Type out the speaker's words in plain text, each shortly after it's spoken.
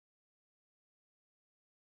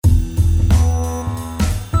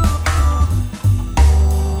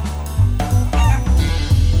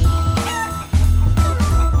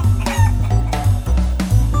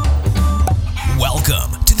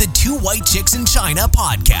in China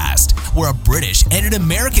podcast, where a British and an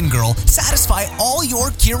American girl satisfy all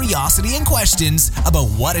your curiosity and questions about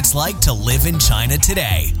what it's like to live in China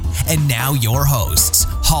today. And now your hosts,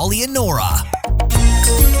 Holly and Nora.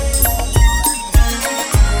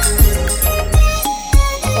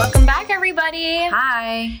 Welcome back, everybody.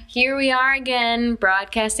 Hi. Here we are again,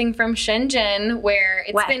 broadcasting from Shenzhen, where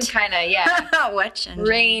it's been kind of, wet Shenzhen.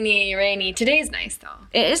 rainy. Today's nice, though.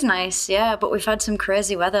 It is nice, yeah, but we've had some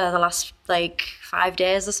crazy weather the last, 5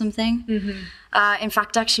 days or something. Mm-hmm. In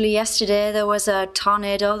fact, actually, yesterday there was a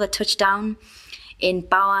tornado that touched down in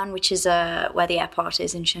Bao'an, which is where the airport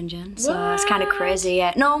is in Shenzhen. So It's kind of crazy,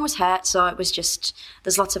 yeah. No one was hurt, so it was just,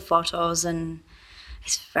 there's lots of photos and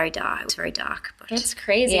it's very dark. It's very dark. But that's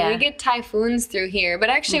crazy. Yeah. We get typhoons through here, but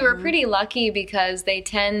actually we're pretty lucky because they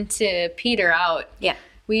tend to peter out. Yeah.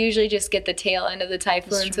 We usually just get the tail end of the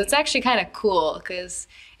typhoon, so it's actually kind of cool because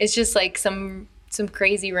it's just like some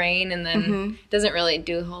crazy rain and then doesn't really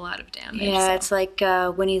do a whole lot of damage. Yeah, so. It's like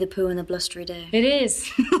Winnie the Pooh and the Blustery Day. It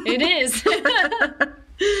is. It is.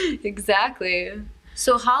 Exactly.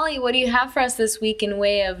 So, Holly, what do you have for us this week in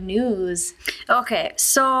way of news? Okay,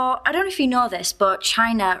 so I don't know if you know this, but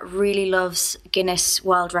China really loves Guinness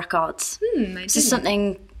World Records. This is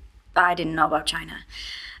something I didn't know about China.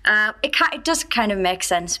 It does kind of make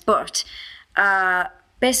sense, but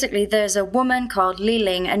basically there's a woman called Li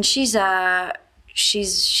Ling, and she's a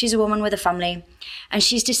woman with a family, and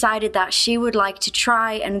she's decided that she would like to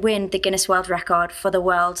try and win the Guinness World Record for the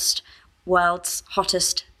world's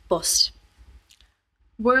hottest bust.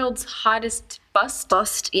 World's hottest bust?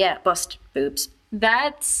 Bust, yeah, bust, boobs.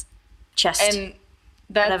 That's... Chest, and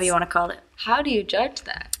that's, whatever you want to call it. How do you judge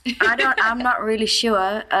that? I'm not really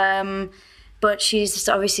sure, but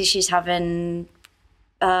she's having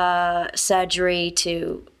surgery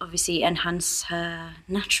to obviously enhance her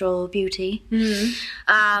natural beauty.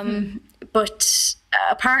 Mm-hmm. But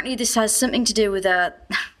apparently this has something to do with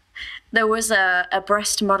there was a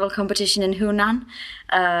breast model competition in Hunan.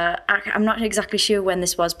 I'm not exactly sure when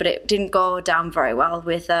this was, but it didn't go down very well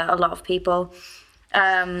with a lot of people.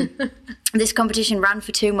 This competition ran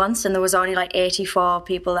for 2 months and there was only 84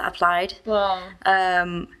 people that applied. Wow.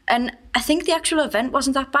 And I think the actual event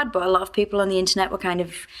wasn't that bad, but a lot of people on the internet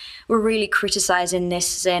were really criticising this,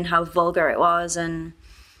 saying how vulgar it was. And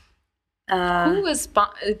who was?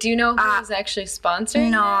 Do you know who was actually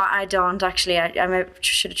sponsoring? No, that? I don't actually. I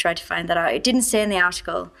should have tried to find that out. It didn't say in the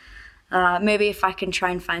article. Maybe if I can try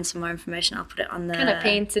and find some more information, I'll put it on the. Kind of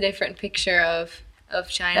paints a different picture of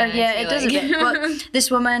China. Yeah, it does a bit. But this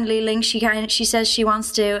woman, Li Ling, she says she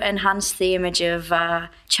wants to enhance the image of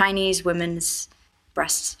Chinese women's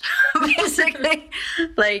breasts, basically.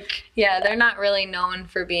 Yeah, they're not really known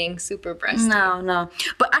for being super breasty. No.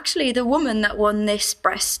 But actually, the woman that won this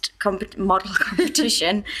breast model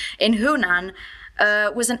competition in Hunan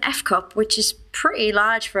was an F cup, which is pretty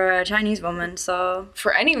large for a Chinese woman. So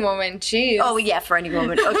for any woman, geez. Oh yeah, for any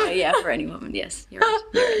woman. Okay, yeah, for any woman. Yes, you're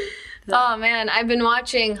right. Oh man, I've been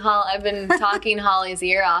talking Holly's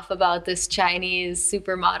ear off about this Chinese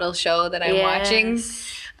supermodel show that I'm watching.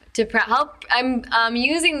 To help, I'm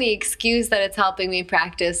using the excuse that it's helping me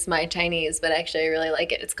practice my Chinese, but actually I really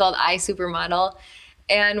like it. It's called iSupermodel,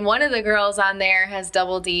 and one of the girls on there has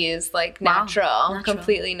double D's, natural,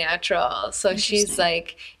 completely natural. So she's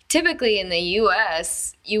typically in the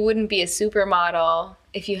U.S., you wouldn't be a supermodel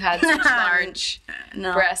if you had such large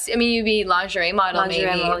breasts. I mean, you'd be lingerie model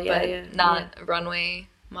but not a runway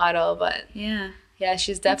model. But yeah,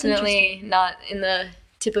 she's definitely not in the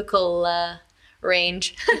typical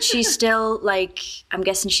range. But she's still I'm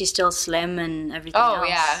guessing she's still slim and everything else. Oh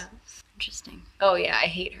yeah. Interesting. Oh yeah, I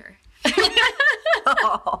hate her.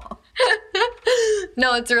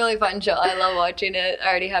 No, it's a really fun show. I love watching it. I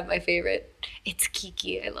already have my favorite. It's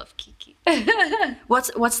Kiki. I love Kiki. What's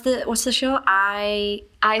the show?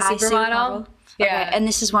 iSupermodel. Yeah. Okay. And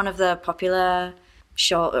this is one of the popular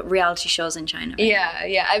reality shows in China. Right?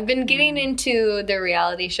 Yeah. I've been getting into the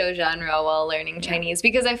reality show genre while learning Chinese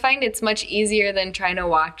because I find it's much easier than trying to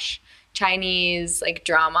watch Chinese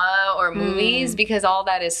drama or movies because all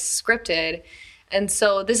that is scripted. And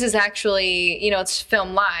so this is actually, it's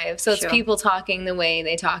filmed live. So it's people talking the way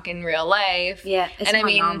they talk in real life. Yeah, it's not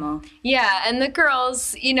normal. Yeah, and the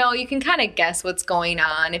girls, you can kind of guess what's going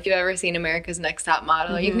on. If you've ever seen America's Next Top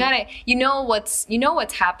Model, you can kind of, you know what's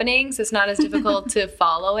happening, so it's not as difficult to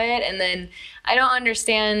follow it. And then I don't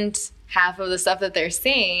understand half of the stuff that they're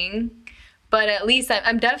saying, but at least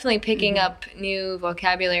I'm definitely picking up new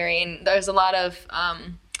vocabulary. And there's a lot of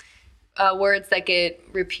words that get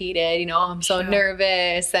repeated, I'm so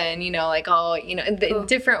nervous, and,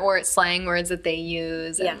 different slang words that they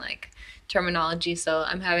use, and terminology, so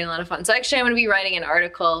I'm having a lot of fun. So actually I'm going to be writing an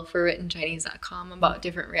article for writtenchinese.com about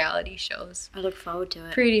different reality shows. I look forward to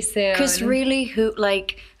it. Pretty soon. Because really, who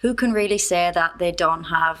can really say that they don't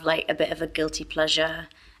have, like, a bit of a guilty pleasure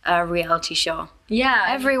reality show? Yeah.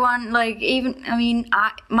 Everyone, like, even, I mean,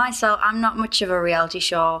 I'm not much of a reality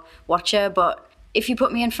show watcher, but if you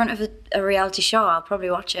put me in front of a reality show, I'll probably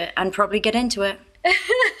watch it and probably get into it.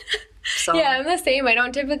 So. Yeah, I'm the same. I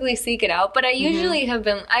don't typically seek it out, but I usually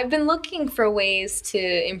I've been looking for ways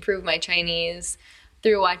to improve my Chinese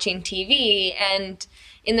through watching TV, and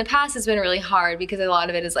in the past it's been really hard because a lot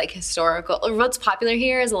of it is like historical. What's popular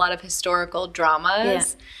here is a lot of historical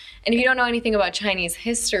dramas. Yeah. And if you don't know anything about Chinese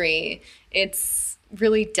history, it's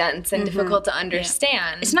really dense and difficult to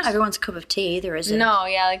understand. Yeah. It's not everyone's cup of tea either, is it? No,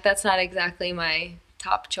 yeah, like that's not exactly my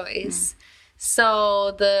top choice.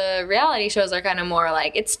 So the reality shows are kind of more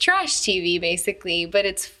like, it's trash TV basically, but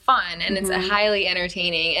it's fun and it's highly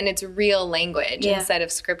entertaining and it's real language instead of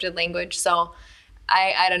scripted language. So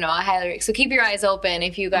I don't know, so keep your eyes open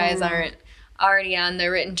if you guys aren't already on the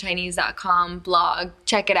writtenchinese.com blog.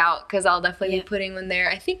 Check it out because I'll definitely be putting one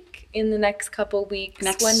there, I think, in the next couple weeks.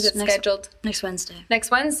 When's it scheduled? Next Wednesday.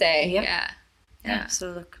 Next Wednesday, yeah.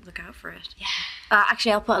 So look out for it. Yeah.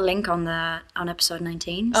 Actually, I'll put a link on episode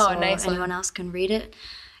 19. Oh, so nice. Anyone else can read it.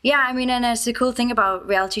 Yeah, I mean, and it's a cool thing about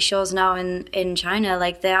reality shows now in China.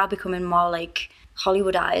 Like, they are becoming more like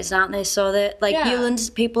Hollywoodized, aren't they? So that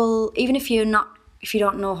people, even if you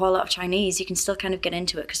don't know a whole lot of Chinese, you can still kind of get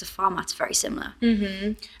into it because the format's very similar.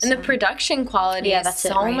 And the production quality is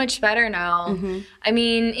so much better now. I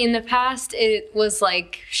mean, in the past, it was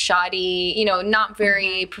like shoddy, not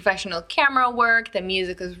very professional camera work. The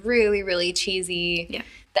music was really, really cheesy. Yeah.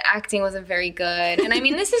 The acting wasn't very good. And I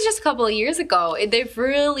mean, this is just a couple of years ago. They've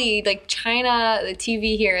really, like, China, the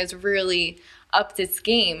TV here has really upped its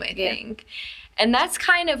game, I think. And that's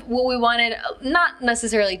kind of what we wanted, not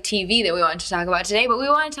necessarily TV that we wanted to talk about today, but we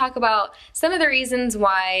want to talk about some of the reasons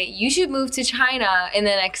why you should move to China in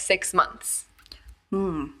the next 6 months.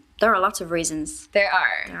 There are lots of reasons. There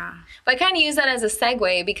are. But I kind of use that as a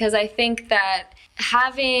segue because I think that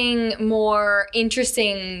having more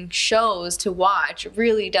interesting shows to watch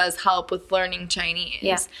really does help with learning Chinese.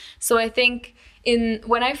 Yeah. So I think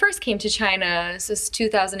when I first came to China, this was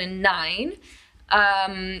 2009,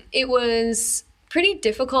 it was pretty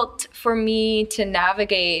difficult for me to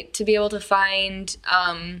navigate, to be able to find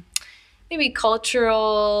maybe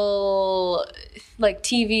cultural, like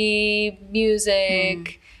TV,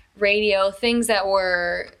 music, radio, things that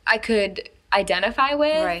I could identify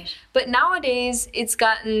with. Right. But nowadays, it's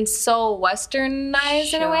gotten so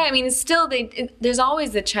westernized in a way. I mean, it's still, there's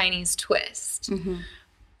always the Chinese twist.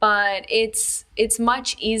 But it's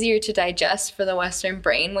much easier to digest for the Western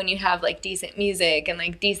brain when you have, like, decent music and,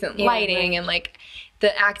 like, decent lighting and, like,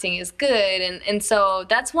 the acting is good. And so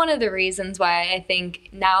that's one of the reasons why I think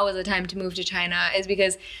now is the time to move to China, is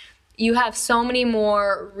because you have so many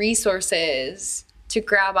more resources to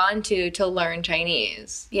grab onto to learn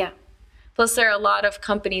Chinese. Yeah. Plus, there are a lot of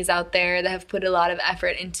companies out there that have put a lot of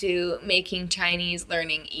effort into making Chinese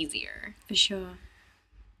learning easier. For sure.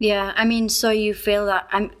 Yeah, I mean, so you feel that,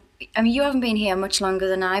 I mean, you haven't been here much longer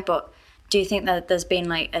than I, but do you think that there's been,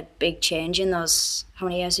 like, a big change in those, how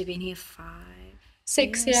many years have you been here? 5?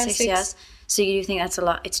 6, yeah. 6 years. So you think that's a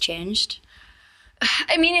lot, it's changed?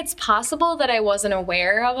 I mean, it's possible that I wasn't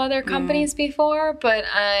aware of other companies before, but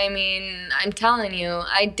I mean, I'm telling you,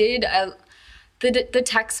 the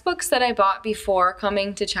textbooks that I bought before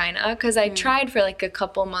coming to China, because I tried for like a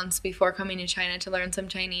couple months before coming to China to learn some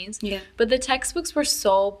Chinese, but the textbooks were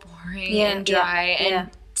so boring and dry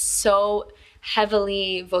and so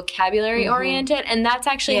heavily vocabulary oriented, and that's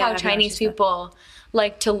actually how Chinese people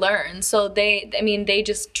like to learn. So they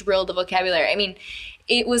just drill the vocabulary. I mean,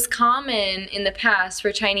 it was common in the past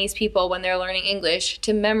for Chinese people when they're learning English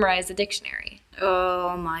to memorize the dictionary.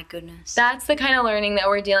 Oh my goodness. That's the kind of learning that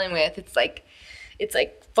we're dealing with. It's like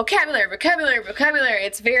vocabulary.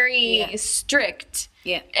 It's very strict.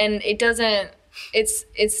 Yeah. And it doesn't, it's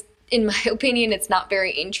in my opinion, it's not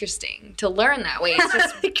very interesting to learn that way. It's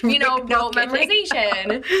just, rote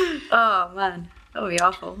memorization. Oh man. That would be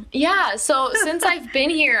awful. Yeah, so since I've been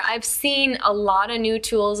here, I've seen a lot of new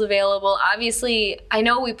tools available. Obviously, I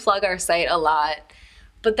know we plug our site a lot,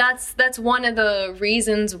 but that's one of the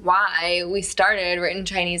reasons why we started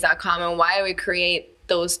writtenchinese.com and why we create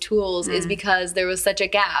those tools is because there was such a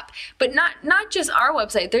gap. But not just our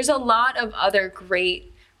website. There's a lot of other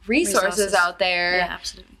great resources out there. Yeah,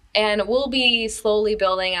 absolutely. And we'll be slowly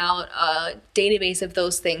building out a database of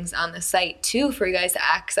those things on the site, too, for you guys to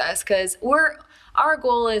access, because our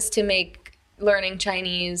goal is to make learning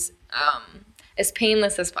Chinese as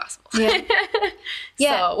painless as possible.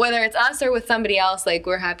 Yeah. So whether it's us or with somebody else, like,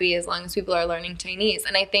 we're happy as long as people are learning Chinese.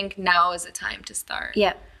 And I think now is the time to start.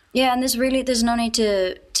 Yeah. Yeah, and there's no need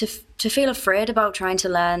to feel afraid about trying to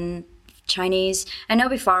learn Chinese. I know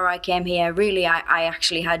before I came here, really, I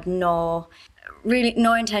actually had no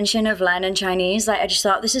intention of learning Chinese. Like, I just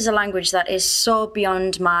thought, this is a language that is so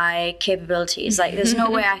beyond my capabilities. Like, there's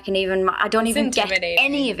no way I don't even get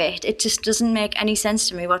any of it. It just doesn't make any sense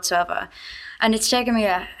to me whatsoever. And it's taken me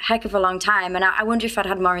a heck of a long time. And I wonder if I'd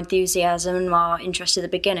had more enthusiasm and more interest at the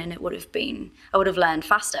beginning, I would have learned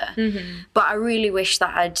faster. But I really wish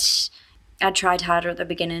that I'd tried harder at the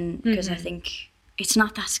beginning, because I think it's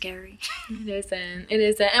not that scary. It isn't.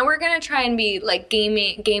 And we're going to try and be, like,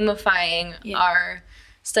 gamifying our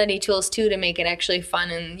study tools, too, to make it actually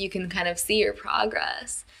fun and you can kind of see your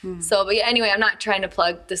progress. So, but anyway, I'm not trying to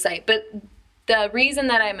plug the site. But the reason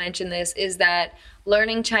that I mentioned this is that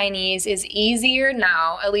learning Chinese is easier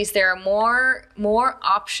now. At least there are more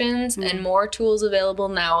options and more tools available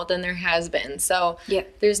now than there has been. So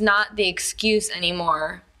there's not the excuse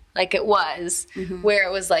anymore, like it was, where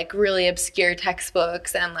it was, like, really obscure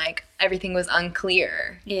textbooks and, like, everything was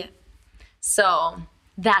unclear. Yeah. So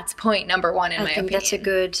that's point number one in my opinion. I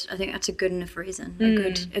think that's a good enough reason.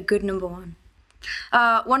 A good number one.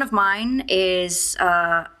 One of mine is,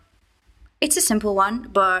 it's a simple one,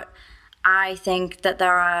 but I think that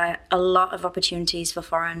there are a lot of opportunities for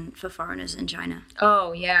foreigners in China.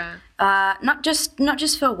 Oh yeah. Not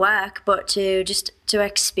just for work, but to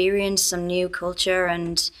experience some new culture.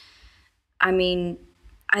 And I mean,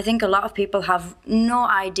 I think a lot of people have no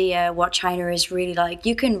idea what China is really like.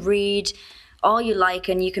 You can read all you like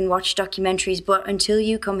and you can watch documentaries, but until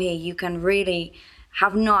you come here, you can really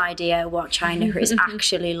have no idea what China is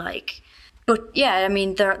actually like. But yeah, I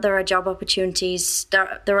mean, there are job opportunities.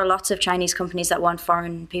 There are lots of Chinese companies that want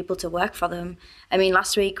foreign people to work for them. I mean,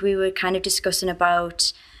 last week we were kind of discussing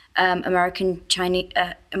about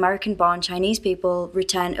American-born Chinese people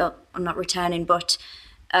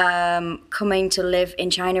coming to live in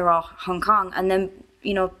China or Hong Kong, and then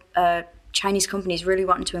Chinese companies really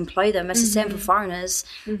wanting to employ them. It's the same for foreigners.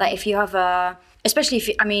 Like, if you have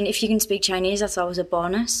if you can speak Chinese, that's always a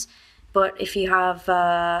bonus. But if you have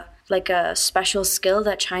like a special skill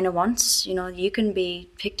that China wants, you can be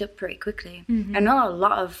picked up pretty quickly. I know a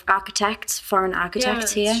lot of foreign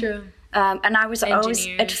architects here. True. And I was always,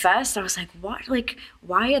 at first, I was like, what? Like,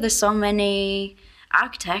 why are there so many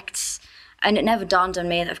architects? And it never dawned on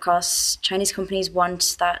me that, of course, Chinese companies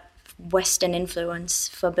want that Western influence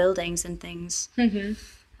for buildings and things. Engineers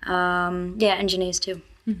too,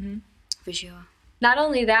 for sure. Not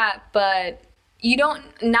only that, but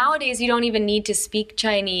nowadays you don't even need to speak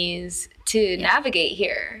Chinese to navigate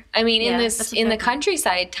here. I mean, in the country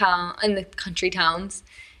towns,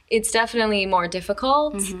 it's definitely more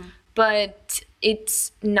difficult, but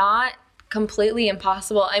it's not completely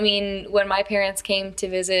impossible. I mean, when my parents came to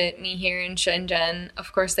visit me here in Shenzhen,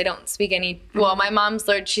 of course they don't speak any. Well, my mom's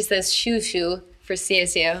learned. She says "shu shu" for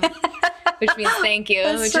 "xie which means thank you,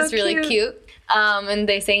 which is really cute. And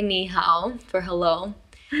they say "ni hao" for hello.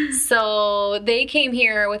 So they came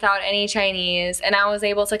here without any Chinese, and I was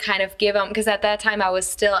able to kind of give them, because at that time I was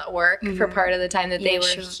still at work for part of the time that they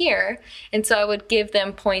were here, and so I would give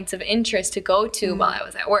them points of interest to go to while I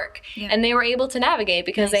was at work. And they were able to navigate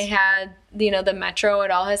because they had, the metro,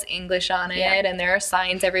 it all has English on it, and there are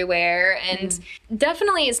signs everywhere, and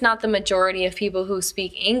definitely it's not the majority of people who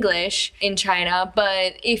speak English in China,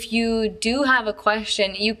 but if you do have a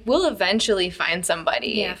question, you will eventually find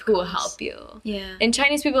somebody who will help you. And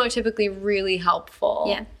Chinese people are typically really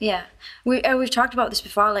helpful. We've talked about this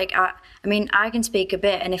before. Like, I can speak a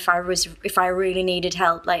bit, and if I really needed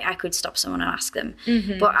help, like, I could stop someone and ask them.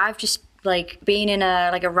 But I've just been in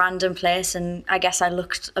a random place, and I guess I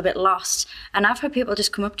looked a bit lost, and I've had people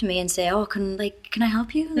just come up to me and say, "Oh, can I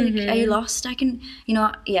help you? Like, are you lost? I can,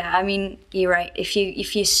 I mean, you're right. If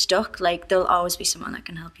you're stuck, like, there'll always be someone that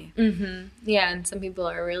can help you." And some people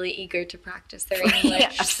are really eager to practice their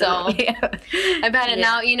English. So I've had it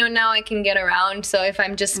now. Now I can get around. So if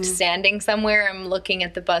I'm just standing somewhere, I'm looking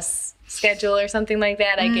at the bus schedule or something like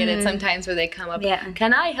that, I get it sometimes where they come up,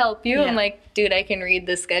 "Can I help you?" I'm like, dude, I can read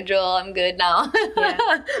the schedule, I'm good now.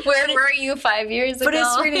 Where were you 5 years ago? But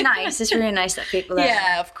it's really nice. It's really nice that people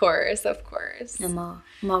are of course and more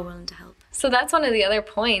willing to help. So that's one of the other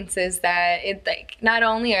points, is that not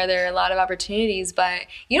only are there a lot of opportunities, but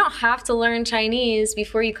you don't have to learn Chinese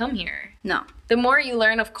before you come here. No. The more you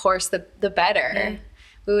learn, of course, the better.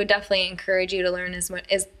 We would definitely encourage you to learn as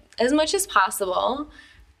much as possible.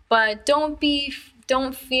 But don't be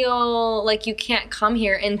don't feel like you can't come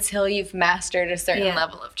here until you've mastered a certain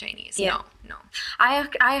level of Chinese. No. I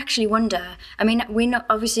actually wonder, I mean, we know,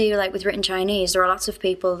 obviously, like with written Chinese, there are lots of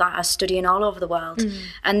people that are studying all over the world,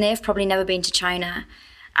 and they've probably never been to China.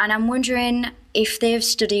 And I'm wondering if they're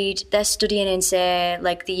studying in, say,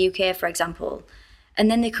 like the UK, for example, and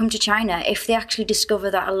then they come to China, if they actually discover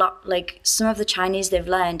that a lot, like some of the Chinese they've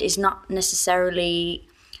learned is not necessarily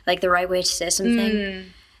like the right way to say something.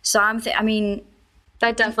 So I mean...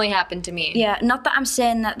 That definitely happened to me. Yeah, not that I'm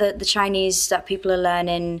saying that the Chinese that people are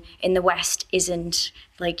learning in the West isn't,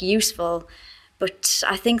 like, useful, but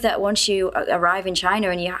I think that once you arrive in China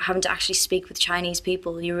and you're having to actually speak with Chinese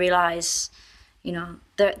people, you realise, you know,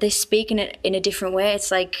 they speak in a different way. It's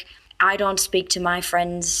like, I don't speak to my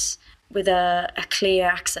friends with a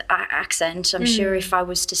clear accent. I'm sure if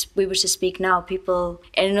we were to speak now, people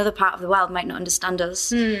in another part of the world might not understand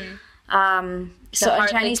us. So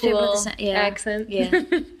Chinese people have the same accent. Yeah.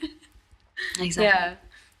 Exactly.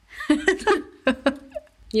 Yeah.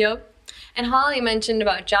 Yep. And Holly mentioned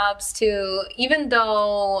about jobs too. Even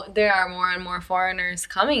though there are more and more foreigners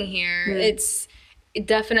coming here, it's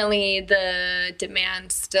definitely the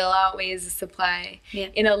demand still outweighs the supply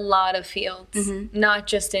in a lot of fields, not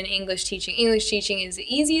just in English teaching. English teaching is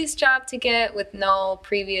the easiest job to get with no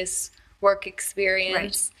previous work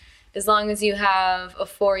experience. As long as you have a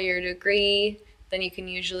 4-year degree, then you can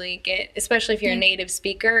usually get, especially if you're a native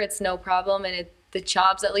speaker, it's no problem. And the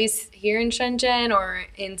jobs, at least here in Shenzhen or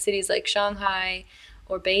in cities like Shanghai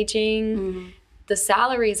or Beijing, the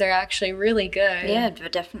salaries are actually really good. Yeah,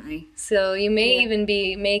 definitely. So you may even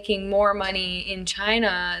be making more money in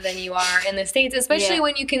China than you are in the States, especially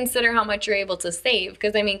when you consider how much you're able to save.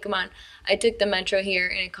 Because, I mean, come on, I took the metro here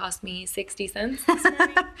and it cost me 60 cents this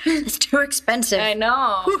morning. It's too expensive. I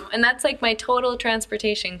know. And that's like my total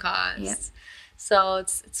transportation cost. Yep. So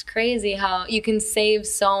it's crazy how you can save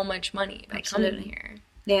so much money by coming here.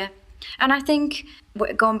 Yeah. And I think,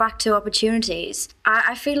 going back to opportunities,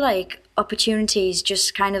 I feel like opportunities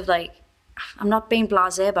just kind of like, I'm not being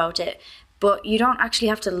blasé about it, but you don't actually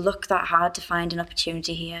have to look that hard to find an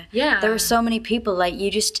opportunity here. Yeah. There are so many people, like you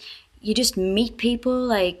just meet people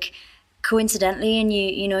like coincidentally, and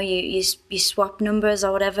you swap numbers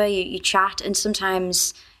or whatever, you chat, and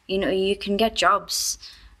sometimes, you know, you can get jobs,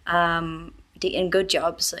 and good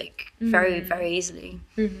jobs, like very, very easily.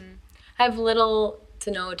 I have little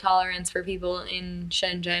to no tolerance for people in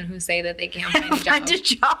Shenzhen who say that they can't find a job. Find a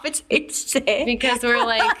job, it's insane. Because we're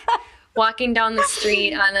like walking down the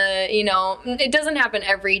street on it doesn't happen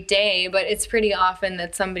every day, but it's pretty often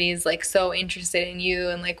that somebody's like so interested in you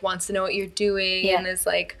and like wants to know what you're doing and is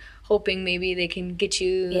like hoping maybe they can get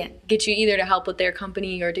you either to help with their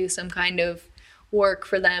company or do some kind of work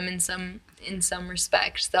for them in some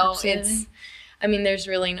respect. So Absolutely. There's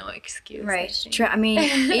really no excuse. Right. True. I mean,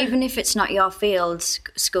 even if it's not your field,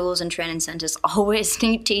 schools and training centres always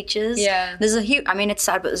need teachers. Yeah. There's a huge, it's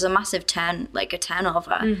sad, but there's a massive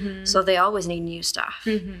turnover. So they always need new staff.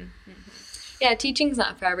 Yeah, teaching's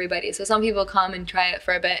not for everybody. So some people come and try it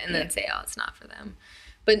for a bit and then say, oh, it's not for them.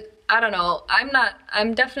 But I don't know.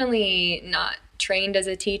 I'm definitely not trained as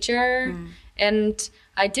a teacher. And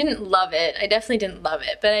I didn't love it. I definitely didn't love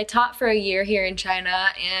it. But I taught for a year here in China,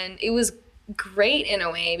 and it was great in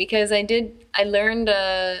a way because I learned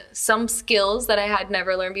some skills that I had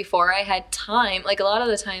never learned before. I had time. Like a lot of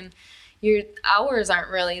the time, your hours aren't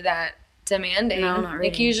really that demanding. No, not really.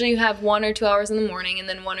 Like usually you have 1 or 2 hours in the morning and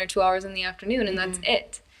then 1 or 2 hours in the afternoon, and that's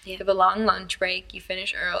it. Yeah. You have a long lunch break. You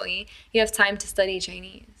finish early. You have time to study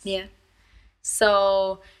Chinese. Yeah.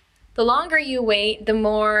 So the longer you wait, the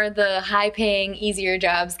more the high-paying, easier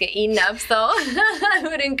jobs get eaten up. So I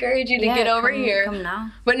would encourage you to get over here. Come now.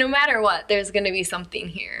 But no matter what, there's going to be something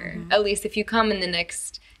here. At least if you come in the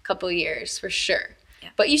next couple years, for sure.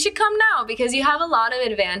 Yeah. But you should come now because you have a lot of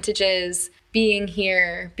advantages being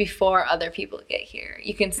here before other people get here.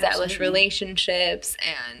 You can establish relationships,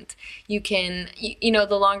 and you can,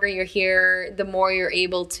 the longer you're here, the more you're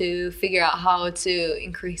able to figure out how to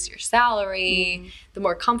increase your salary, the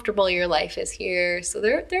more comfortable your life is here. So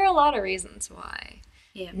there are a lot of reasons why.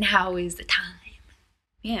 Yeah. Now is the time.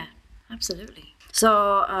 Yeah, absolutely.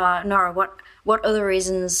 So, Nora, what other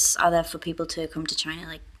reasons are there for people to come to China,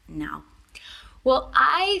 like, now? Well,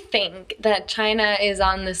 I think that China is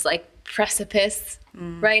on this, like, precipice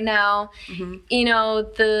right now.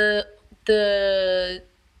 The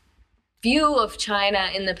view of China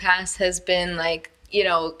in the past has been like,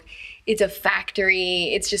 it's a factory.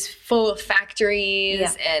 It's just full of factories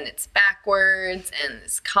and it's backwards and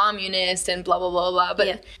it's communist and blah, blah, blah, blah.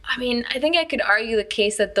 But I think I could argue the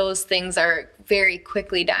case that those things are very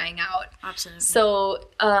quickly dying out. Absolutely. So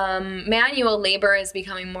manual labor is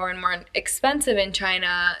becoming more and more expensive in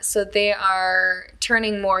China. So they are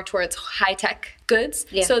turning more towards high-tech goods.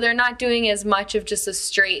 Yeah. So they're not doing as much of just a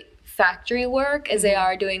straight factory work as they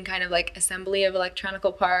are doing kind of like assembly of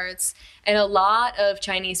electronical parts. And a lot of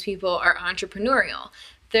Chinese people are entrepreneurial.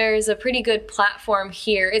 There's a pretty good platform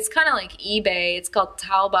here. It's kind of like eBay. It's called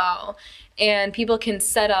Taobao. And people can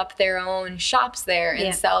set up their own shops there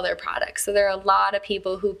and sell their products. So there are a lot of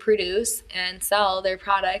people who produce and sell their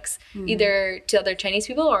products either to other Chinese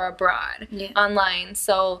people or abroad online.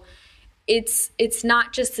 So it's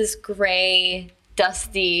not just this gray,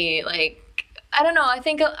 dusty, like, I don't know. I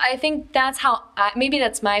think that's how maybe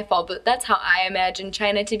that's my fault, but that's how I imagined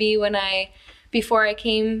China to be before I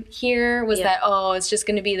came here, was that, it's just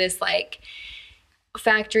going to be this like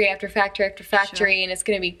factory after factory after factory, and it's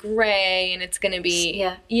going to be gray, and it's going to be,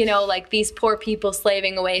 like these poor people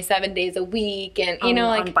slaving away 7 days a week, and,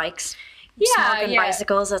 like on bikes. Smoking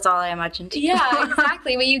bicycles, that's all I imagined. Yeah,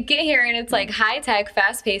 exactly. When you get here and it's like high-tech,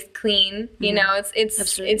 fast-paced, clean,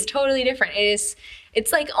 it's totally different.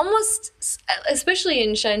 It's like almost, especially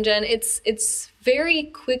in Shenzhen, it's very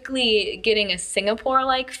quickly getting a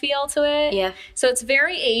Singapore-like feel to it. Yeah. So it's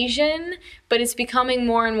very Asian, but it's becoming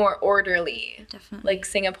more and more orderly. Definitely. Like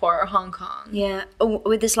Singapore or Hong Kong. Yeah,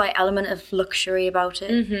 with this like element of luxury about it.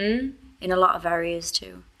 Mm-hmm. In a lot of areas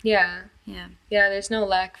too. Yeah. Yeah. Yeah, there's no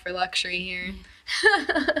lack for luxury here.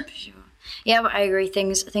 For sure. Yeah, but I agree.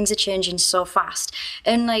 Things are changing so fast,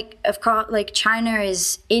 and like of course, like China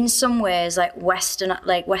is in some ways like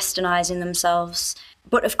westernizing themselves,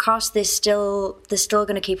 but of course they're still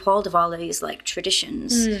going to keep hold of all of these like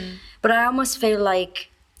traditions. But I almost feel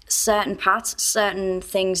like certain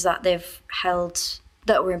things that they've held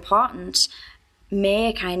that were important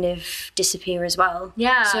may kind of disappear as well.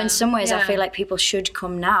 Yeah. So in some ways, I feel like people should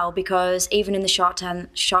come now, because even in the short time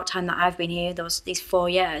that I've been here, these 4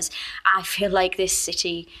 years, I feel like this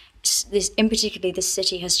city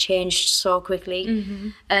has changed so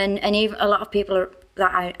quickly, and even a lot of people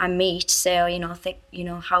that I meet say,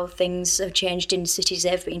 how things have changed in cities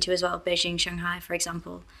they've been to as well, Beijing, Shanghai, for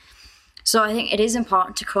example. So I think it is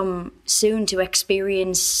important to come soon to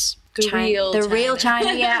experience the real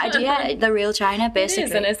China, the real China, basically. It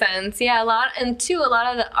is, in a sense, a lot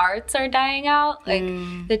of the arts are dying out, like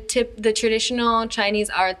the traditional Chinese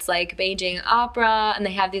arts, like Beijing opera, and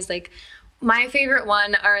they have these like, my favorite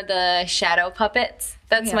one are the shadow puppets.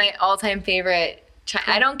 That's my all-time favorite.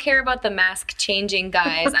 I don't care about the mask changing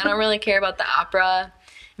guys. I don't really care about the opera.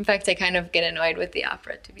 In fact, I kind of get annoyed with the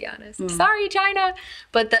opera, to be honest. Sorry, China,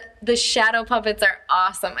 but the shadow puppets are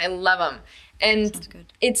awesome. I love them. And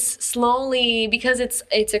it's slowly, because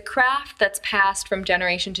it's a craft that's passed from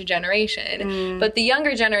generation to generation, but the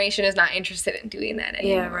younger generation is not interested in doing that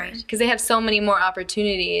anymore. Yeah, right. Because they have so many more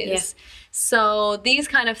opportunities. Yeah. So these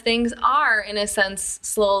kind of things are, in a sense,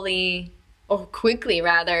 slowly, or quickly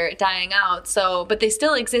rather, dying out. So, but they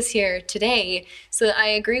still exist here today. So I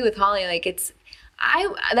agree with Holly. Like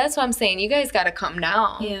that's what I'm saying. You guys got to come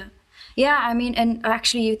now. Yeah. Yeah. I mean, and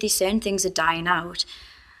actually, these certain things are dying out.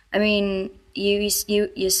 I mean, you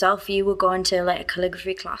yourself, you were going to like a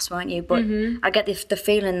calligraphy class, weren't you? But I get the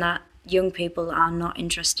feeling that young people are not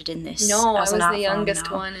interested in this. No, I was the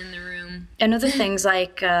youngest one in the room. And other things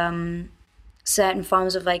like certain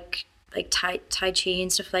forms of like tai chi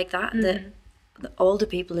and stuff like that. That the older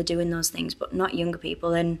people are doing those things, but not younger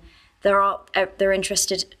people, and they're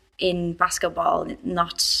interested in basketball,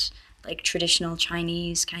 not like traditional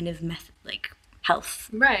Chinese kind of method, like health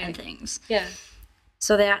and things. Yeah.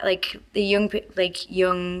 So they are like the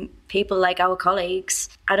young people, like our colleagues.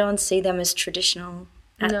 I don't see them as traditional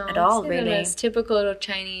at all, really. Them as typical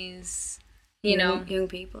Chinese, young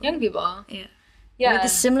people. Young people. Yeah. Yeah. With the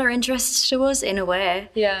similar interests to us in a way.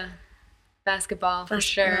 Yeah. Basketball for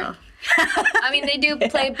sure. I mean, they do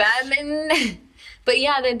play badminton, but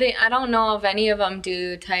they I don't know if any of them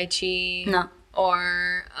do tai chi. No.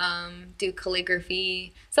 Or do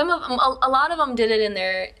calligraphy. Some of them, a lot of them did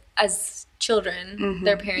it as children.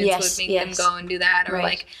 Their parents would make them go and do that, or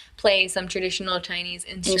like play some traditional Chinese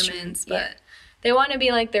instruments. But they want to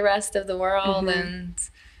be like the rest of the world, and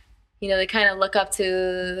they kind of look up to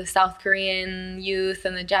the South Korean youth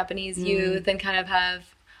and the Japanese youth, and kind of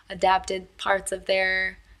have adapted parts of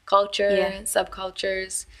their culture,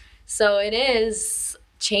 subcultures. So it is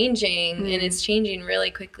changing, and it's changing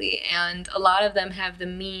really quickly, and a lot of them have the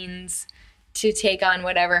means to take on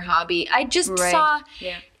whatever hobby. I just saw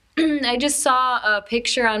a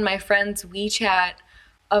picture on my friend's WeChat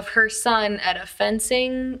of her son at a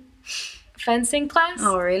fencing class.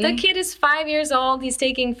 Oh, really? The kid is 5 years old. He's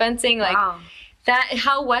taking fencing. Like,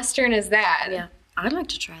 How Western is that? Yeah. I'd like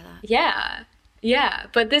to try that. Yeah. Yeah.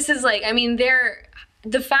 But this is like, I mean,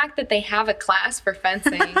 the fact that they have a class for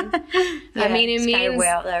fencing, I mean, it means kind of way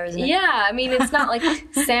out there, isn't it? Yeah, I mean, it's not like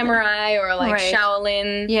samurai or like Right.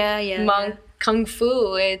 Shaolin, monk kung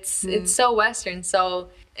fu. It's so Western. So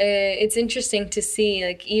it's interesting to see,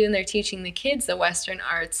 like, even they're teaching the kids the Western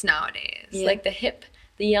arts nowadays. Yeah. Like the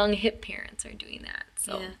young hip parents are doing that.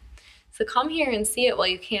 So come here and see it while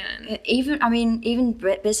you can. Even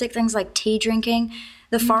basic things like tea drinking.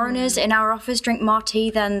 The foreigners in our office drink more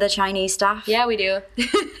tea than the Chinese staff. Yeah, we do. We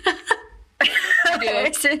do.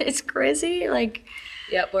 It's crazy. Like,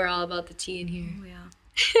 yep, we're all about the tea in here. We are.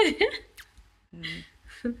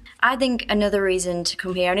 I think another reason to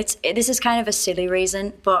come here, and this is kind of a silly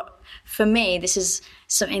reason, but for me, this is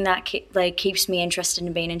something that keeps me interested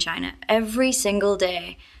in being in China. Every single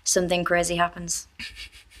day, something crazy happens.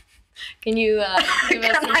 Can you give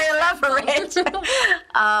us? Can I elaborate?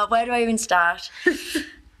 Where do I even start?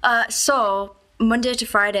 So Monday to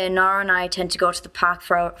Friday, Nora and I tend to go to the park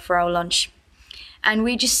for our lunch, and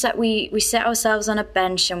we just we sit ourselves on a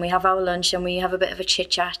bench and we have our lunch and we have a bit of a chit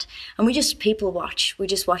chat and we just people watch. We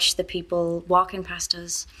just watch the people walking past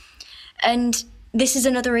us, and this is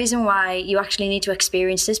another reason why you actually need to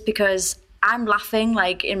experience this, because I'm laughing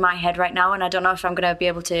like in my head right now, and I don't know if I'm going to be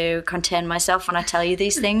able to contain myself when I tell you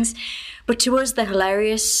these things. But to us, they're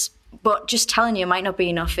hilarious. But just telling you might not be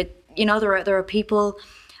enough. There are people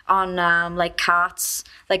on like carts,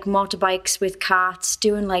 like motorbikes with carts,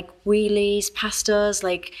 doing like wheelies past us,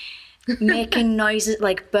 like making noises,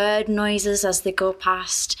 like bird noises as they go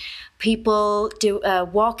past. People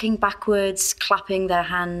walking backwards, clapping their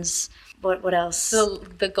hands. What else?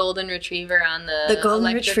 The golden retriever on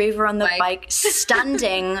the bike,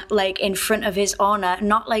 standing like in front of his owner,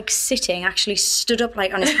 not like sitting, actually stood up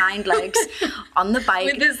like on his hind legs on the bike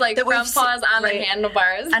with his like front paws on the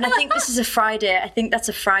handlebars. And I think this is a Friday. I think that's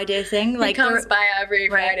a Friday thing. Like he comes by every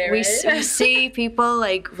Friday, right? We see people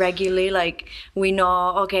like regularly. Like we know,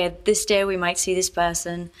 okay, this day we might see this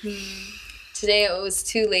person. Today it was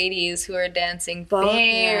two ladies who were dancing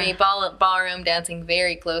ballroom dancing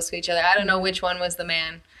very close to each other. I don't know which one was the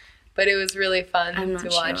man, but it was really fun to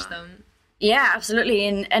watch them. Yeah, absolutely.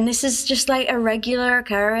 And this is just like a regular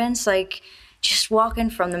occurrence, like just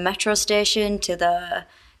walking from the metro station to the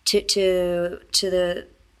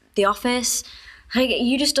office. Like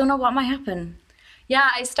you just don't know what might happen.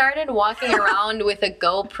 Yeah, I started walking around with a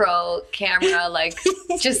GoPro camera, like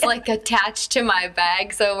just like attached to my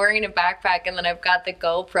bag. So I'm wearing a backpack, and then I've got the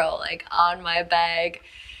GoPro like on my bag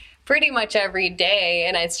pretty much every day,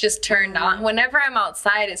 and it's just turned on. Whenever I'm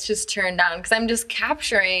outside, it's just turned on because I'm just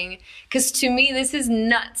capturing. Because to me, this is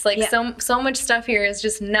nuts. Like so much stuff here is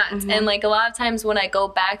just nuts. And like a lot of times when I go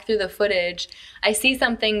back through the footage, I see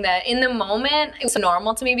something that in the moment it was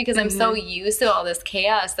normal to me because I'm so used to all this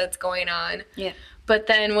chaos that's going on. Yeah. But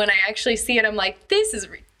then when I actually see it, I'm like, this is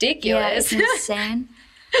ridiculous. Yeah, it's insane.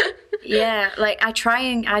 Yeah, like I try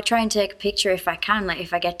and take a picture if I can, like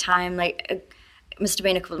if I get time. Like it must have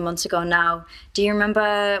been a couple of months ago now. Do you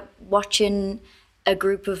remember watching a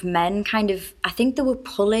group of men kind of, I think they were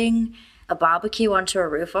pulling a barbecue onto a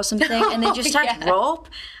roof or something, and they just had rope.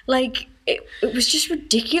 Like it was just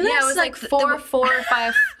ridiculous. Yeah, it was like four or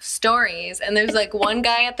five stories, and there's like one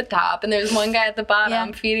guy at the top and there's one guy at the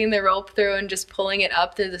bottom feeding the rope through and just pulling it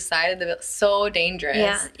up through the side of the building. So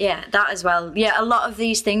dangerous. Yeah, that as well. Yeah, a lot of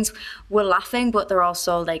these things we're laughing, but they're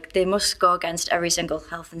also like they must go against every single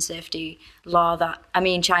health and safety law that, I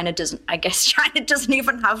mean, China doesn't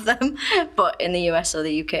even have them, but in the US or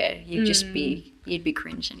the UK you'd be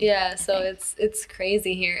cringing. Yeah, so it's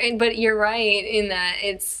crazy here. But you're right in that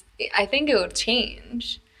I think it would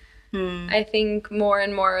change. I think more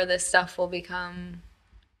and more of this stuff will become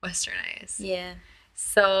westernized. Yeah.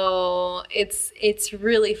 So it's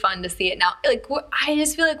really fun to see it now. Like I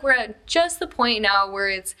just feel like we're at just the point now where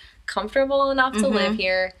it's comfortable enough to live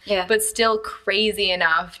here, but still crazy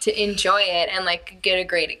enough to enjoy it and like get a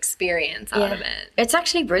great experience out of it. It's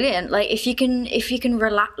actually brilliant. Like if you can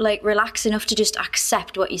relax enough to just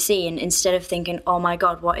accept what you see, and instead of thinking, oh my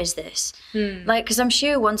God, what is this? Like, because I'm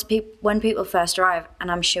sure when people first arrive, and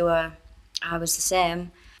I'm sure I was the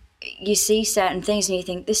same, you see certain things and you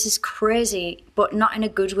think this is crazy, but not in a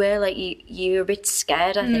good way. Like you're a bit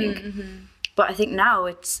scared, I think. But I think now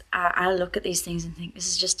I look at these things and think this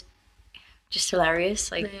is just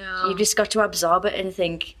hilarious. Like you just got to absorb it and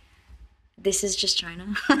think this is just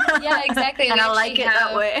China. Yeah, exactly. And I like it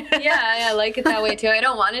that way. Yeah, I like it that way too. I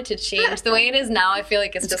don't want it to change. The way it is now, I feel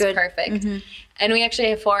like it's just good. Perfect. And we actually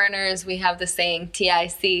have foreigners, we have the saying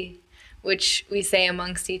TIC, which we say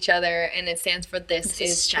amongst each other, and it stands for this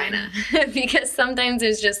is China. Because sometimes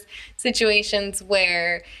there's just situations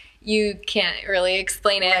where you can't really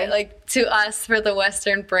explain it. Like to us, for the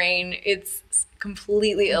Western brain, it's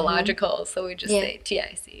completely illogical, so we just say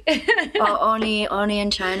TIC. Only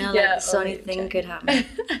in China, like this only thing could happen.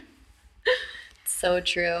 So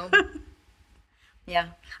true. Yeah.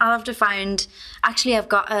 I'll have to find, actually I've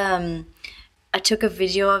got, I took a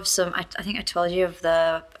video of some, I think I told you of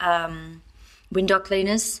the window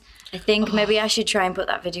cleaners. I think maybe I should try and put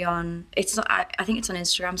that video on. It's not, I think it's on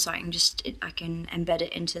Instagram, so I can embed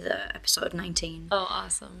it into the episode 19. Oh,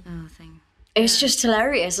 awesome. Thing. It's just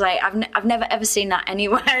hilarious. Like I've never ever seen that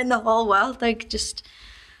anywhere in the whole world. Like just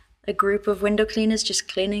a group of window cleaners just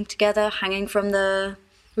cleaning together, hanging from the...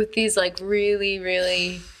 With these like really,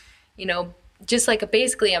 really, just like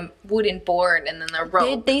basically a wooden board and then a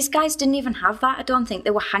rope. These guys didn't even have that, I don't think.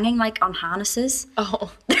 They were hanging like on harnesses.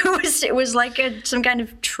 Oh. It was like some kind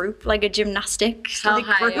of troop, like a gymnastics. How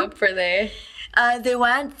high up were they? They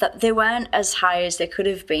weren't as high as they could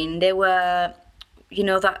have been. They were,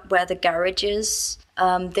 that where the garage is.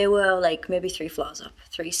 They were like maybe 3 floors up,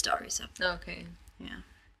 3 stories up. Okay. Yeah.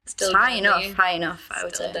 Still it's high enough, I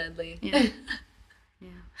would say. Still deadly. Yeah. Yeah,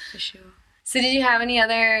 for sure. So did you have any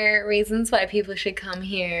other reasons why people should come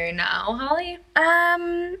here now, Holly?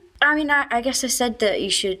 I mean, I guess I said that you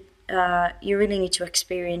should, you really need to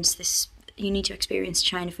experience this. You need to experience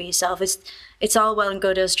China for yourself. It's all well and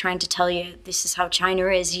good us trying to tell you this is how China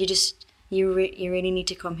is. You really need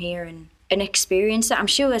to come here and experience it. I'm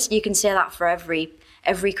sure you can say that for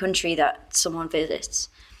every country that someone visits.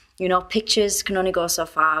 Pictures can only go so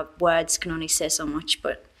far, words can only say so much,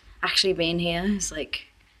 but actually being here is like,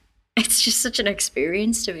 it's just such an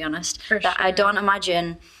experience, to be honest. For sure. I don't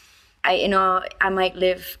imagine, I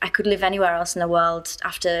could live anywhere else in the world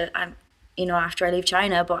after I leave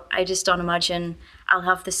China, but I just don't imagine I'll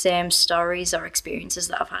have the same stories or experiences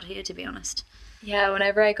that I've had here, to be honest. Yeah,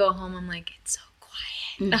 whenever I go home, I'm like, it's so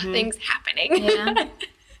quiet. Nothing's happening. Yeah.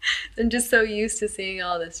 I'm just so used to seeing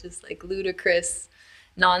all this just like ludicrous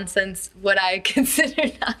nonsense, what I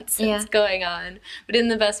consider nonsense going on, but in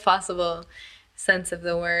the best possible sense of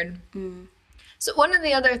the word. So one of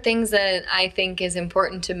the other things that I think is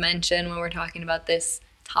important to mention when we're talking about this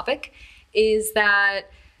topic is that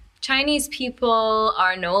Chinese people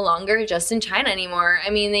are no longer just in China anymore. I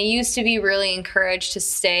mean, they used to be really encouraged to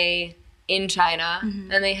stay in China,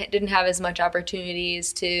 and they didn't have as much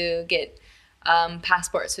opportunities to get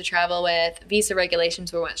passports to travel with. Visa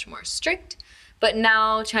regulations were much more strict. But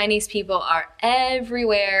now Chinese people are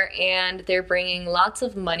everywhere, and they're bringing lots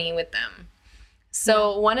of money with them.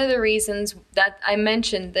 So one of the reasons that I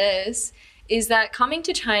mentioned this is that coming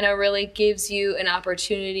to China really gives you an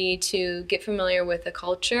opportunity to get familiar with the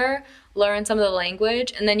culture, learn some of the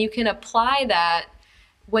language, and then you can apply that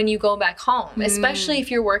when you go back home, especially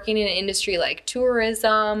if you're working in an industry like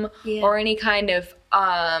tourism or any kind of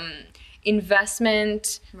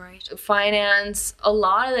investment, finance. A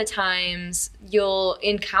lot of the times you'll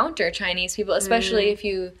encounter Chinese people, especially if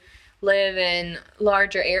you live in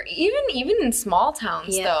larger areas, even in small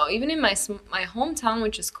towns though. Even in my hometown,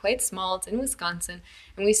 which is quite small, it's in Wisconsin,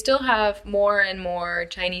 and we still have more and more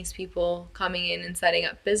Chinese people coming in and setting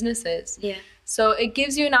up businesses. So it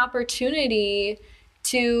gives you an opportunity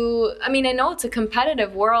to, I mean, I know it's a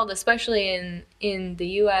competitive world, especially in the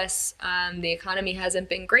U.S. The economy hasn't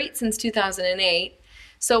been great since 2008.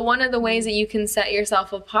 So one of the ways that you can set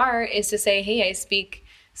yourself apart is to say, hey, I speak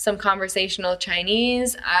some conversational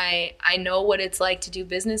Chinese. I know what it's like to do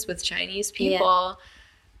business with Chinese people.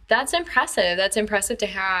 That's impressive. That's impressive to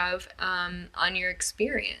have on your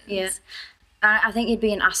experience. I think you'd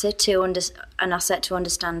be an asset to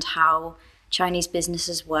understand how Chinese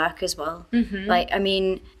businesses work as well. Like, I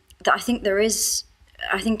mean, I think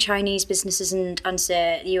Chinese businesses and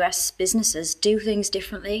say US businesses do things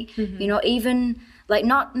differently. Even like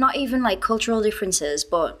not even like cultural differences,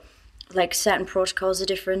 but like certain protocols are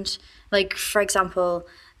different. Like, for example,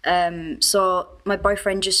 so my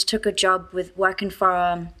boyfriend just took a job with working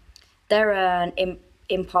for they're an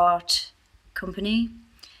import company,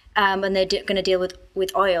 and they're going to deal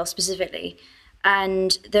with oil specifically.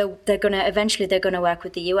 And they're gonna work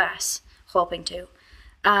with the US, hoping to,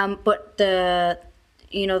 but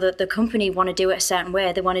the company want to do it a certain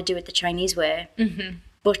way. They want to do it the Chinese way,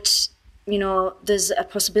 but there's a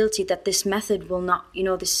possibility that this method will not,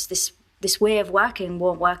 this way of working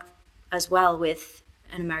won't work as well with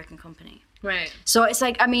an American company. Right. So it's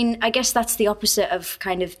like, I mean, I guess that's the opposite of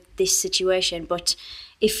kind of this situation. But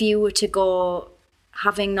if you were to go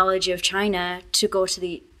having knowledge of China to go to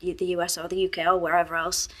the US or the UK or wherever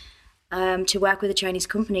else, to work with a Chinese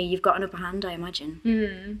company, you've got an upper hand, I imagine.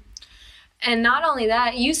 Mm-hmm. And not only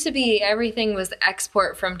that, it used to be everything was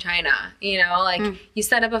export from China. You know, like you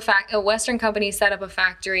set up a Western company set up a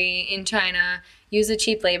factory in China, use the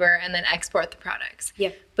cheap labor, and then export the products. Yeah.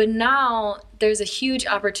 But now there's a huge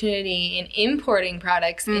opportunity in importing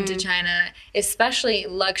products into China, especially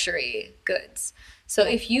luxury goods. So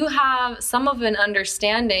if you have some of an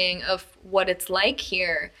understanding of what it's like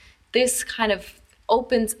here, this kind of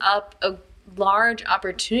opens up a large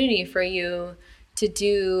opportunity for you to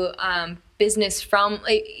do business from,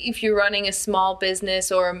 like, if you're running a small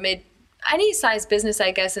business or any size business,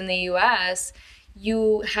 I guess, in the U.S.,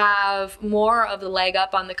 you have more of the leg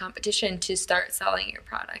up on the competition to start selling your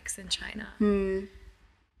products in China.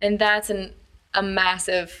 And that's a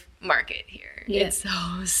massive market here. Yeah. It's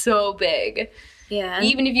so big. Yeah.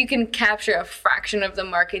 Even if you can capture a fraction of the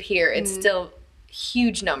market here, it's still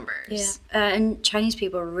huge numbers. Yeah. And Chinese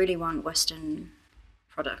people really want Western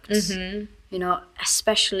products. You know,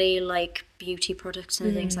 especially like beauty products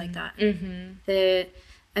and things like that.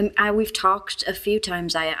 We've talked a few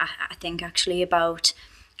times, I think, actually, about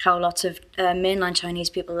how lots of mainland Chinese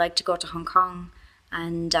people like to go to Hong Kong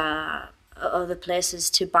and other places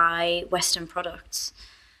to buy Western products.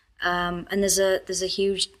 And there's a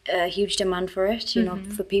huge demand for it. You know,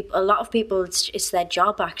 for people, a lot of people, it's their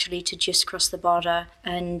job actually to just cross the border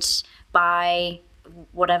and buy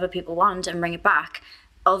whatever people want and bring it back.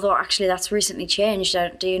 Although actually that's recently changed.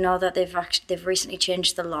 Do you know that they've recently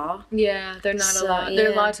changed the law? Yeah, they're not allowed. Yeah.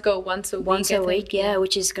 They're allowed to go once a week. Once a week, yeah,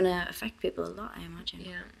 which is going to affect people a lot, I imagine.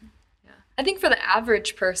 Yeah. I think for the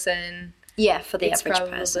average person, for the average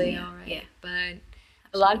person, all right. Yeah, but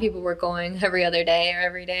a lot of people were going every other day or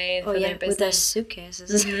every day for their business with their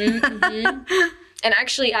suitcases. And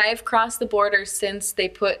actually, I've crossed the border since they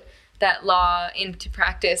put that law into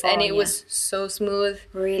practice, and it was so smooth.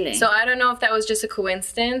 Really? So I don't know if that was just a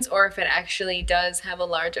coincidence or if it actually does have a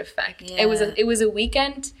large effect. Yeah. It was a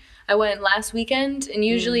weekend. I went last weekend, and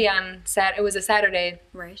usually it was a Saturday.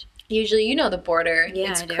 Right. Usually, you know the border. Yeah,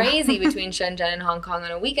 it's crazy between Shenzhen and Hong Kong on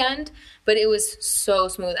a weekend, but it was so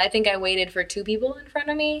smooth. I think I waited for 2 people in front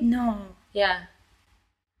of me. No. Yeah.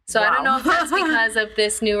 So I don't know if that's because of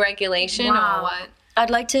this new regulation or what. I'd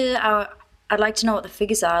like to know what the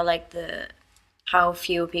figures are, like how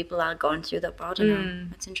few people are going through the border now.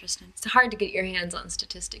 That's interesting. It's hard to get your hands on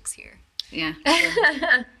statistics here. Yeah.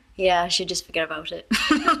 Yeah, I should just forget about it.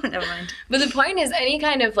 Never mind. But the point is, any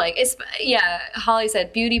kind of Holly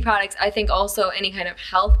said beauty products. I think also any kind of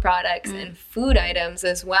health products and food items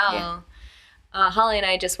as well. Yeah. Holly and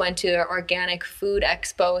I just went to an organic food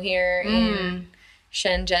expo here in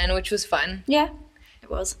Shenzhen, which was fun. Yeah, it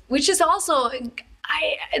was. Which is also...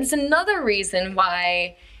 it's another reason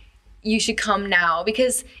why you should come now,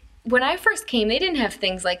 because when I first came, they didn't have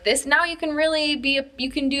things like this. Now you can really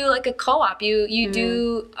you can do like a co-op. You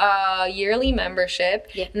do a yearly membership,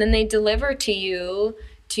 and then they deliver to you,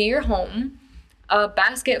 to your home, a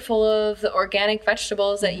basket full of the organic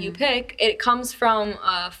vegetables that you pick. It comes from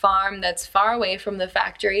a farm that's far away from the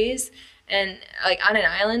factories, and like on an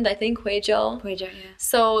island, I think, Huizhou. Yeah.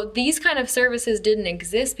 So these kind of services didn't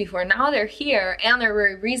exist before. Now they're here, and they're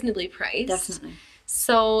very reasonably priced. Definitely.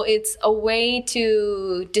 So it's a way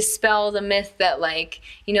to dispel the myth that, like,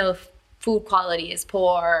 you know, food quality is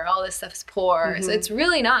poor, all this stuff is poor. So it's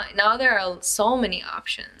really not. Now there are so many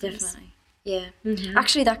options. Definitely. Yeah.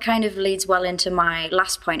 Actually, that kind of leads well into my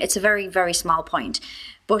last point. It's a very, very small point.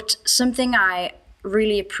 But something I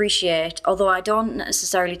really appreciate, although I don't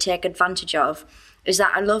necessarily take advantage of, is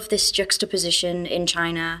that I love this juxtaposition in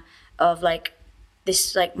China of like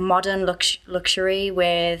this like modern luxury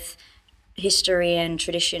with history and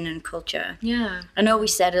tradition and culture. Yeah. I know we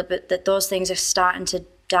said a bit that those things are starting to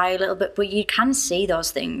die a little bit, but you can see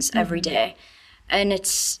those things every day. And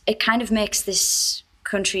it kind of makes this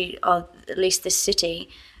country, or at least this city,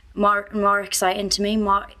 more exciting to me,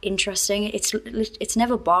 more interesting. It's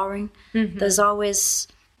never boring. There's always,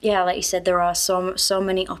 like you said, there are so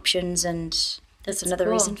many options, and that's another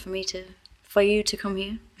reason for you to come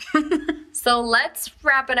here. So let's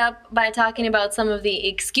wrap it up by talking about some of the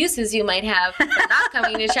excuses you might have for not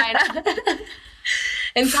coming to China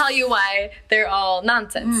and tell you why they're all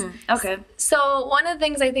nonsense. Okay. So one of the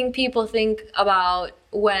things I think people think about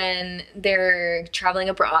when they're traveling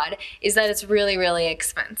abroad is that it's really, really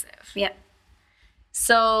expensive. Yeah.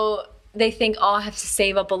 So they think, I have to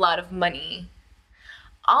save up a lot of money.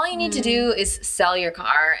 All you need to do is sell your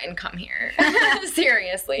car and come here.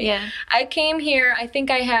 Seriously. Yeah. I came here, I think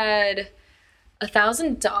I had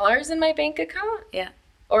 $1,000 in my bank account. Yeah.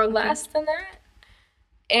 Or less than that.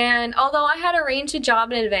 And although I had arranged a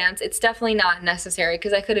job in advance, it's definitely not necessary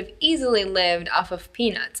because I could have easily lived off of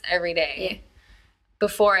peanuts every day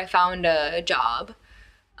before I found a job.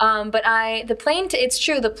 But it's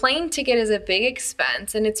true, the plane ticket is a big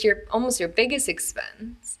expense, and it's almost your biggest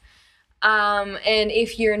expense. And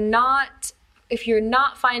if you're not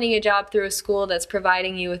finding a job through a school that's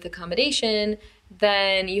providing you with accommodation,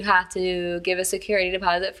 then you have to give a security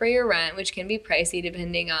deposit for your rent, which can be pricey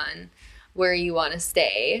depending on where you want to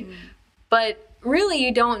stay. But really,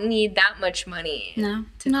 you don't need that much money to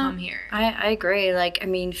come here. I agree. Like, I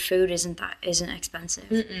mean, food isn't expensive.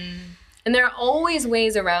 Mm-mm. And there are always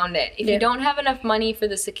ways around it. If you don't have enough money for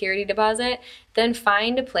the security deposit, then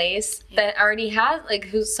find a place that already has,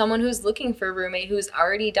 like, someone who's looking for a roommate who's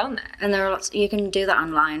already done that. And there are you can do that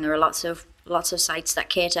online. There are lots of sites that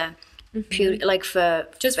cater, like for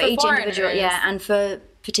each individual, and for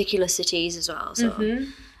particular cities as well. So.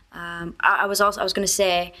 I was going to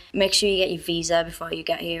say, make sure you get your visa before you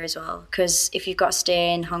get here as well, because if you've got to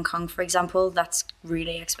stay in Hong Kong, for example, that's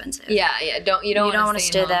really expensive. You don't want to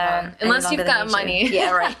stay there unless you've got money.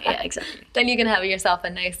 Yeah, right. Yeah, exactly. Then you can have yourself a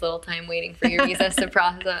nice little time waiting for your visa to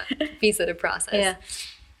process. Yeah.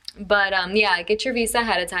 But get your visa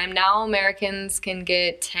ahead of time. Now Americans can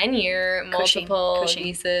get 10-year multiple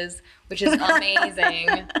visas, which is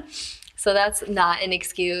amazing. So that's not an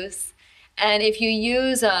excuse. And if you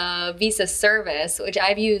use a visa service, which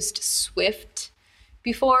I've used Swift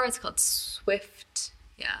before, it's called Swift.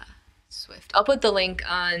 Yeah, Swift. I'll put the link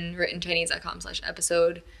on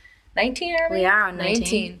writtenchinese.com/episode 19. We are on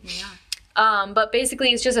 19. Yeah. But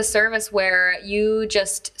basically, it's just a service where you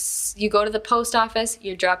go to the post office,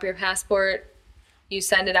 you drop your passport, you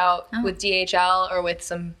send it out with DHL or with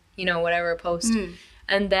some, whatever post.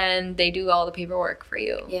 And then they do all the paperwork for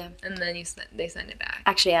you. Yeah. And then they send it back.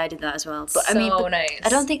 Actually, I did that as well. But nice. I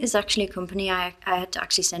don't think there's actually a company. I had to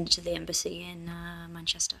actually send it to the embassy in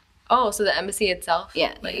Manchester. Oh, so the embassy itself?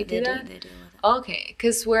 Yeah. You do that? They do with it. Okay.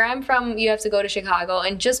 Because where I'm from, you have to go to Chicago,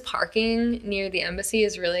 and just parking near the embassy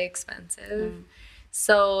is really expensive.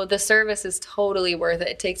 So the service is totally worth it.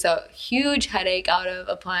 It takes a huge headache out of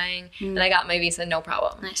applying, and I got my visa no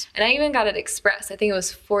problem. Nice. And I even got it express. I think it was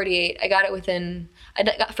 48. I got it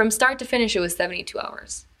from start to finish, it was 72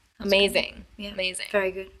 hours. That's amazing. Good. Yeah. Amazing.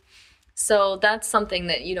 Very good. So that's something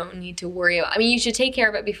that you don't need to worry about. I mean, you should take care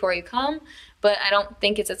of it before you come, but I don't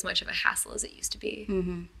think it's as much of a hassle as it used to be.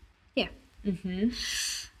 Mm-hmm. Yeah. Mm-hmm.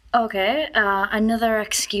 Okay. Another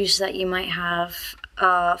excuse that you might have,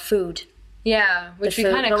 food. Yeah, which we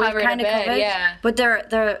kind of covered a bit, yeah. But there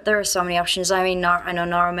are so many options. I mean, I know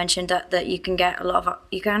Nora mentioned that you can get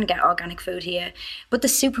organic food here, but the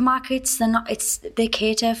supermarkets, they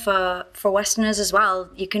cater for Westerners as well.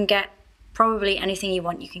 You can get probably anything you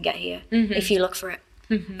want. You can get here if you look for it,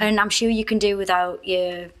 and I'm sure you can do without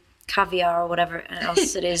your caviar or whatever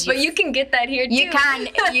else it is. But you can get that here too. You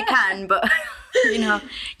can, but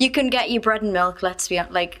you can get your bread and milk. Let's be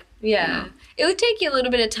honest, yeah. It would take you a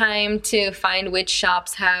little bit of time to find which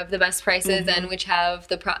shops have the best prices and which have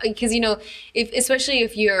because especially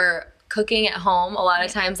if you're cooking at home, a lot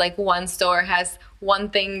of times like one store has one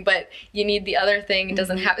thing, but you need the other thing. It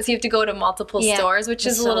doesn't have, so you have to go to multiple stores, which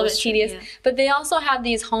is a little bit tedious. Yeah. But they also have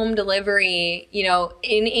these home delivery,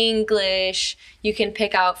 in English. You can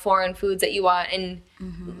pick out foreign foods that you want, and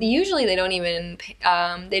usually they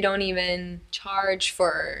don't even charge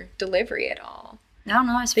for delivery at all. No,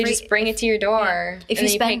 it's free. They just bring it to your door, and then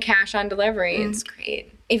you pay cash on delivery. It's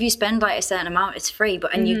great. If you spend a certain amount, it's free,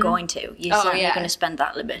 and you're going to. You're certainly going to spend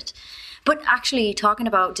that limit. But actually, talking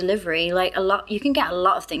about delivery, you can get a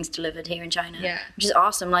lot of things delivered here in China, which is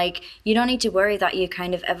awesome. Like, you don't need to worry that you're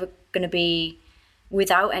kind of ever going to be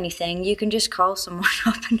without anything. You can just call someone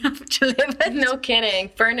up and have it delivered. No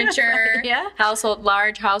kidding. Furniture,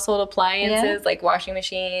 large household appliances, like washing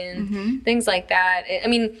machine, things like that. I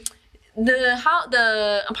mean,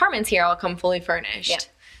 the apartments here all come fully furnished,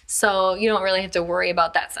 so you don't really have to worry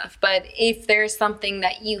about that stuff. But if there's something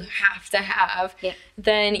that you have to have,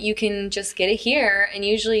 then you can just get it here, and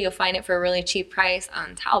usually you'll find it for a really cheap price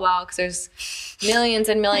on Taobao, because there's millions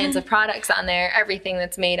and millions of products on there, everything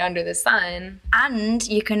that's made under the sun. And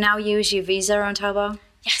you can now use your Visa on Taobao.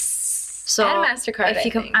 Yes. So and MasterCard,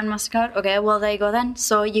 and MasterCard. Okay, well, there you go then.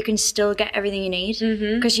 So you can still get everything you need,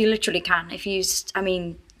 because you literally can. If you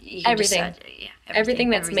everything. Everything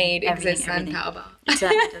that's made exists on Taobao.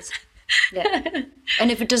 Exactly. Yeah.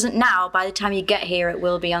 And if it doesn't now, by the time you get here, it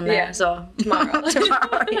will be on there. Yeah. So tomorrow.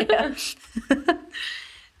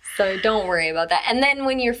 So don't worry about that. And then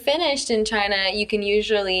when you're finished in China, you can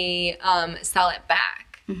usually sell it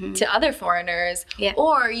back. to other foreigners. Yeah.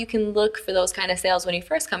 Or you can look for those kind of sales when you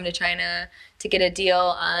first come to China to get a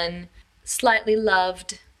deal on slightly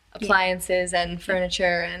loved appliances and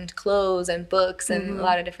furniture and clothes and books and a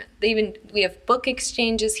lot of different. We have book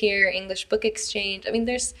exchanges here, English book exchange. I mean,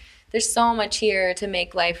 there's so much here to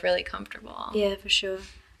make life really comfortable. Yeah, for sure.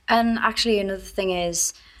 And actually, another thing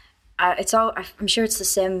is, I'm sure it's the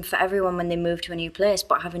same for everyone when they move to a new place,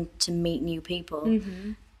 but having to meet new people.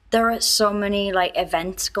 There are so many like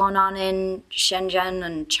events going on in Shenzhen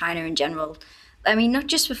and China in general. I mean, not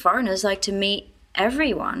just for foreigners, like to meet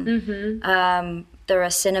everyone. There are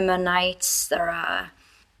cinema nights.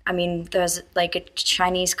 There's like a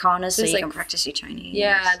Chinese corner, so you can practice your Chinese.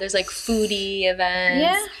 Yeah, there's like foodie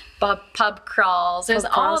events, pub crawls. There's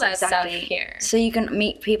all that stuff here. So you can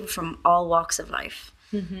meet people from all walks of life.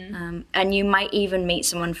 And you might even meet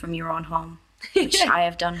someone from your own home, which I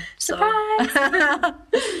have done. So. Surprise!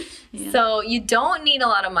 So you don't need a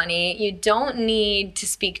lot of money. You don't need to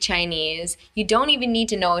speak Chinese. You don't even need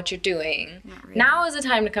to know what you're doing. Really. Now is the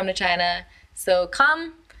time to come to China. So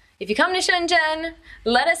if you come to Shenzhen,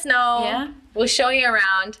 let us know. Yeah. We'll show you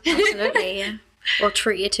around. Absolutely, yeah. We'll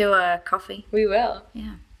treat you to a coffee. We will.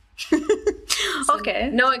 Yeah. Okay.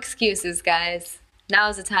 No excuses, guys.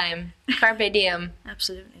 Now's the time. Carpe diem.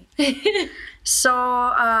 Absolutely. So,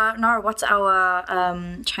 Nora, what's our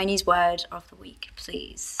Chinese word of the week,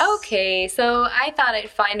 please? Okay, so I thought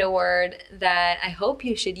I'd find a word that I hope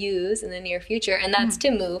you should use in the near future, and that's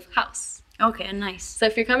to move house. Okay, nice. So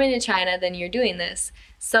if you're coming to China, then you're doing this.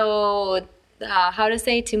 So how to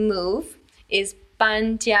say to move is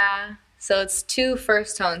搬家. So it's two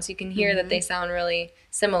first tones. You can hear that they sound really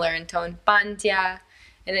similar in tone. 搬家,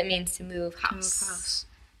 and it means to move house.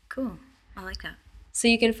 Cool. I like that. So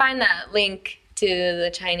you can find that link to the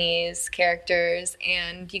Chinese characters,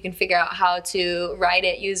 and you can figure out how to write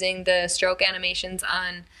it using the stroke animations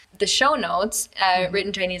on the show notes at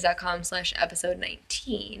writtenchinese.com/episode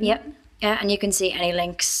 19. Yep. Yeah, and you can see any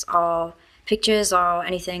links or pictures or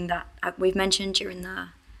anything that we've mentioned during the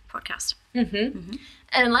podcast.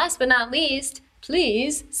 And last but not least,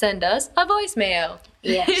 please send us a voicemail.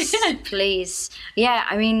 Yes, please. Yeah,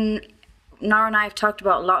 I mean, Nora and I have talked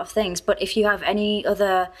about a lot of things, but if you have any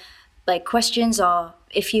other like questions, or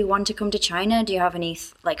if you want to come to China, do you have any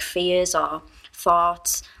like fears or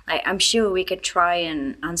thoughts? Like, I'm sure we could try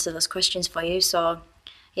and answer those questions for you. So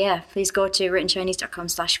yeah, please go to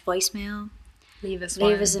writtenchinese.com/voicemail. Leave us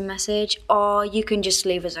a message, or you can just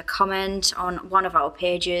leave us a comment on one of our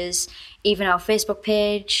pages, even our Facebook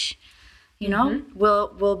page. You know,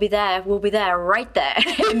 we'll be there. We'll be there right there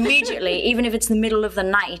immediately. Even if it's the middle of the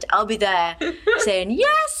night, I'll be there saying,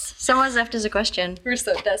 yes, someone's left us a question. We're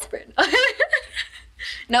so desperate.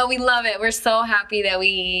 No, we love it. We're so happy that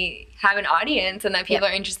we have an audience and that people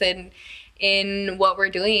are interested in what we're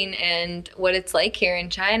doing and what it's like here in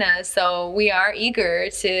China. So we are eager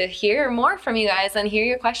to hear more from you guys and hear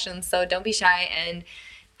your questions. So don't be shy, and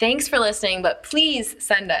thanks for listening, but please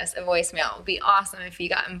send us a voicemail. It would be awesome if you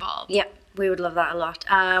got involved. Yep, we would love that a lot.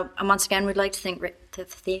 And once again, we'd like to thank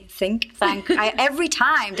every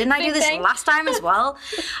time. Didn't I do this last time as well?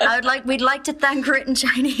 We'd like to thank Written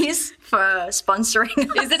Chinese for sponsoring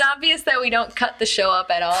us. Is it obvious that we don't cut the show up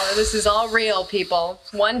at all? This is all real, people.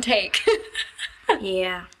 One take.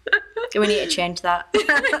 Yeah. Do we need to change that?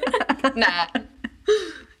 Nah.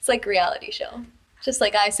 It's like a reality show. Just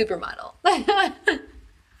like I Supermodel.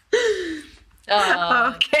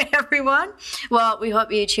 Okay, everyone. Well, we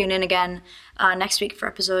hope you tune in again next week for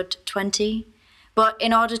episode 20. But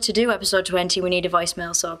in order to do episode 20, we need a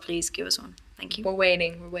voicemail, so please give us one. Thank you. We're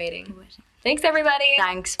waiting. Thanks, everybody.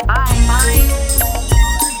 Thanks. Bye.